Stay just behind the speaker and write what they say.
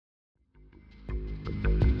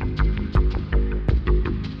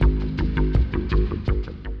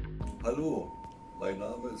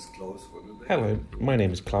Hello, my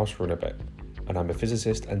name is Klaus Runebeck, and I'm a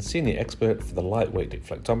physicist and senior expert for the Light Weight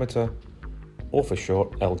Deflectometer, or for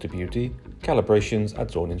short LWD, calibrations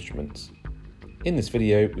at Zorn Instruments. In this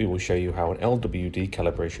video, we will show you how an LWD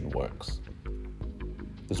calibration works.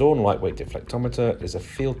 The Zorn Light Weight Deflectometer is a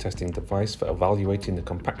field testing device for evaluating the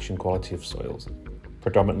compaction quality of soils,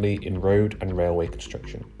 predominantly in road and railway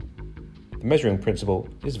construction. The measuring principle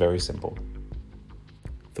is very simple.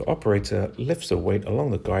 The operator lifts a weight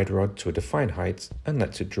along the guide rod to a defined height and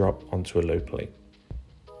lets it drop onto a load plate.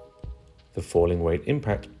 The falling weight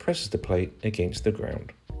impact presses the plate against the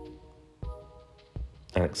ground.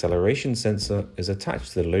 An acceleration sensor is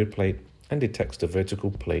attached to the load plate and detects the vertical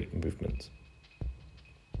plate movement.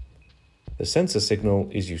 The sensor signal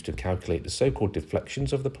is used to calculate the so-called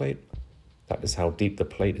deflections of the plate. That is how deep the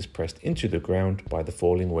plate is pressed into the ground by the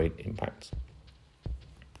falling weight impact.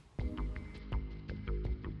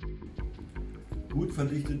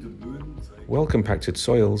 Well-compacted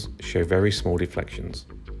soils show very small deflections.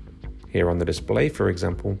 Here on the display, for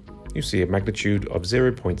example, you see a magnitude of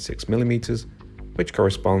 0.6 mm, which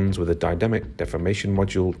corresponds with a dynamic deformation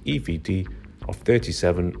module EVD of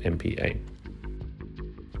 37 MPa.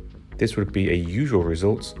 This would be a usual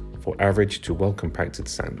result for average to well-compacted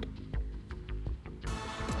sand.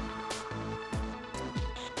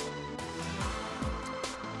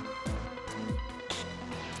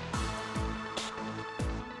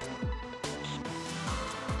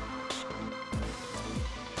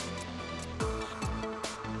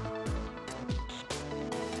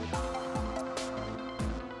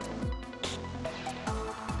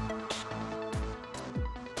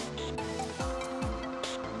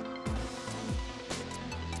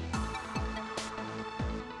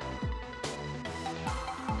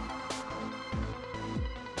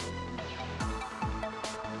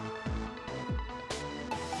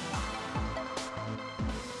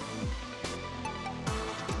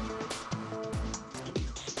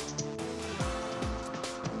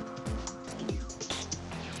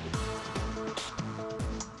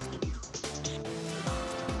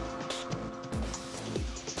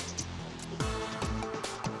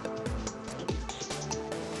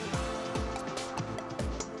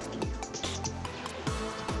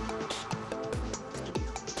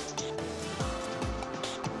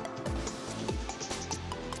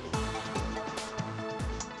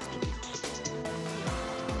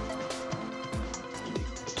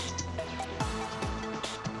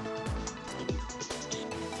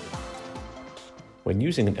 When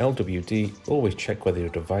using an LWD, always check whether your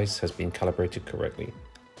device has been calibrated correctly.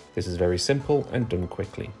 This is very simple and done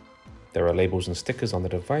quickly. There are labels and stickers on the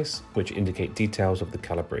device which indicate details of the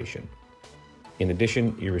calibration. In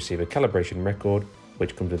addition, you receive a calibration record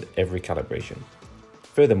which comes with every calibration.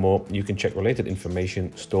 Furthermore, you can check related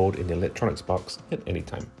information stored in the electronics box at any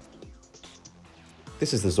time.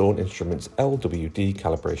 This is the Zorn Instruments LWD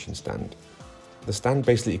Calibration Stand. The stand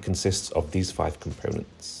basically consists of these 5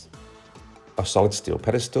 components: a solid steel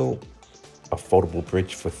pedestal, a foldable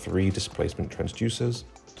bridge for 3 displacement transducers,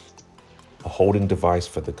 a holding device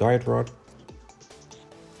for the guide rod.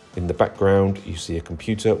 In the background, you see a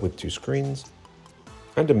computer with 2 screens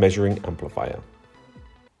and a measuring amplifier.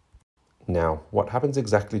 Now, what happens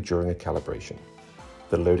exactly during a calibration?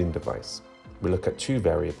 The loading device. We look at 2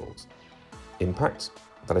 variables: impact,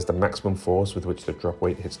 that is the maximum force with which the drop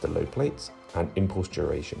weight hits the load plates, and impulse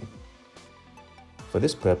duration. For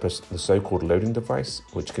this purpose, the so-called loading device,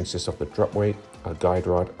 which consists of the drop weight, a guide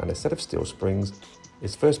rod, and a set of steel springs,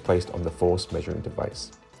 is first placed on the force measuring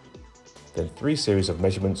device. Then 3 series of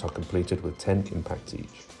measurements are completed with 10 impacts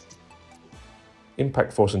each.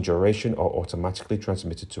 Impact force and duration are automatically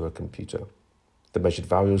transmitted to a computer. The measured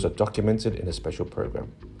values are documented in a special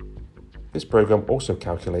program. This program also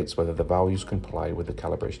calculates whether the values comply with the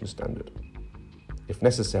calibration standard. If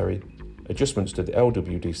necessary, adjustments to the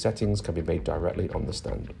LWD settings can be made directly on the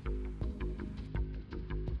stand.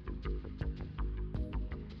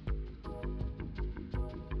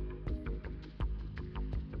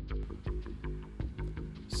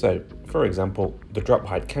 So, for example, the drop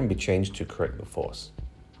height can be changed to correct the force,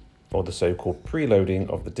 or the so-called preloading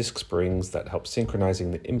of the disc springs that help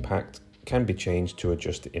synchronizing the impact can be changed to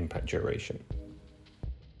adjust the impact duration.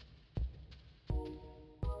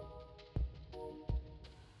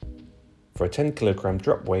 For a 10 kilogram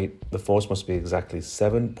drop weight, the force must be exactly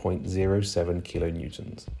 7.07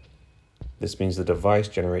 kilonewtons. This means the device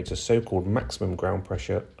generates a so-called maximum ground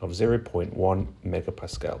pressure of 0.1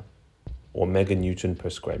 megapascal, or meganewton per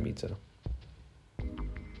square meter.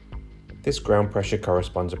 This ground pressure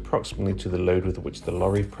corresponds approximately to the load with which the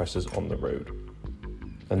lorry presses on the road,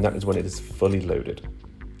 and that is when it is fully loaded.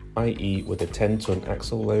 i.e. with a 10-ton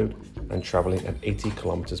axle load and travelling at 80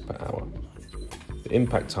 km per hour. The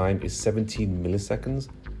impact time is 17 milliseconds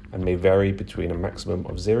and may vary between a maximum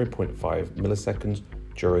of 0.5 milliseconds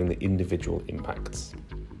during the individual impacts.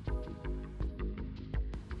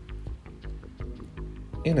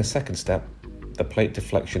 In a second step, the plate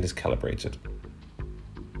deflection is calibrated.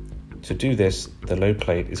 To do this, the load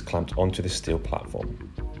plate is clamped onto the steel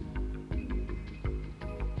platform.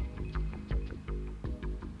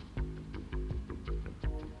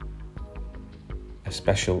 A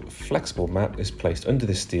special flexible mat is placed under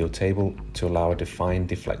the steel table to allow a defined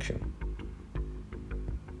deflection.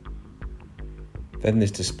 Then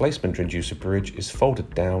this displacement reducer bridge is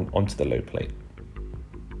folded down onto the load plate.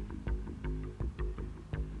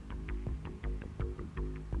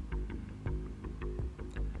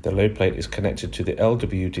 The load plate is connected to the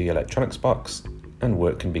LWD electronics box and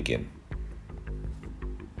work can begin.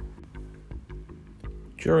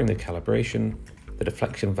 During the calibration, the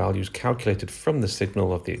deflection values calculated from the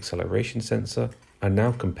signal of the acceleration sensor are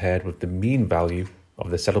now compared with the mean value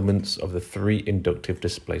of the settlements of the 3 inductive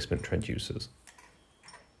displacement transducers.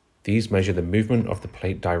 These measure the movement of the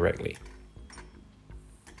plate directly.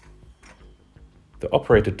 The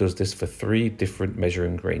operator does this for 3 different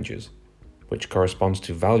measuring ranges, which corresponds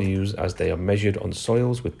to values as they are measured on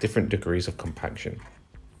soils with different degrees of compaction.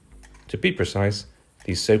 To be precise,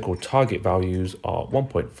 these so-called target values are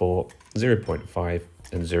 1.4, 0.5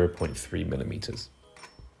 and 0.3 millimeters.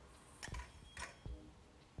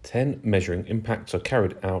 10 measuring impacts are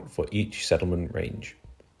carried out for each settlement range.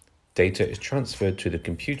 Data is transferred to the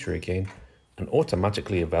computer again and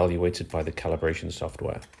automatically evaluated by the calibration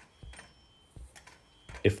software.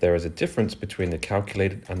 If there is a difference between the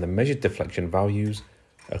calculated and the measured deflection values,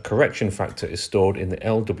 a correction factor is stored in the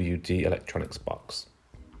LWD electronics box.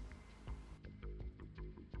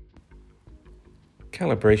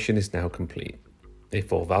 Calibration is now complete.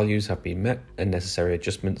 If all values have been met and necessary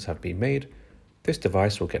adjustments have been made, this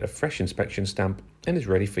device will get a fresh inspection stamp and is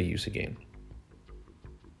ready for use again.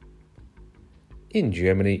 In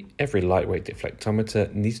Germany, every lightweight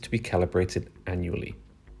deflectometer needs to be calibrated annually.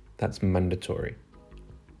 That's mandatory.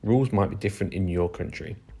 Rules might be different in your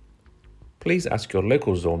country. Please ask your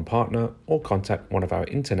local Zorn partner or contact one of our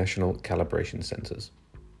international calibration centres.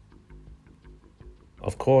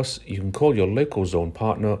 Of course, you can call your local Zorn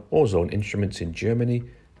partner or Zorn Instruments in Germany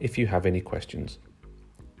if you have any questions.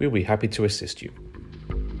 We'll be happy to assist you.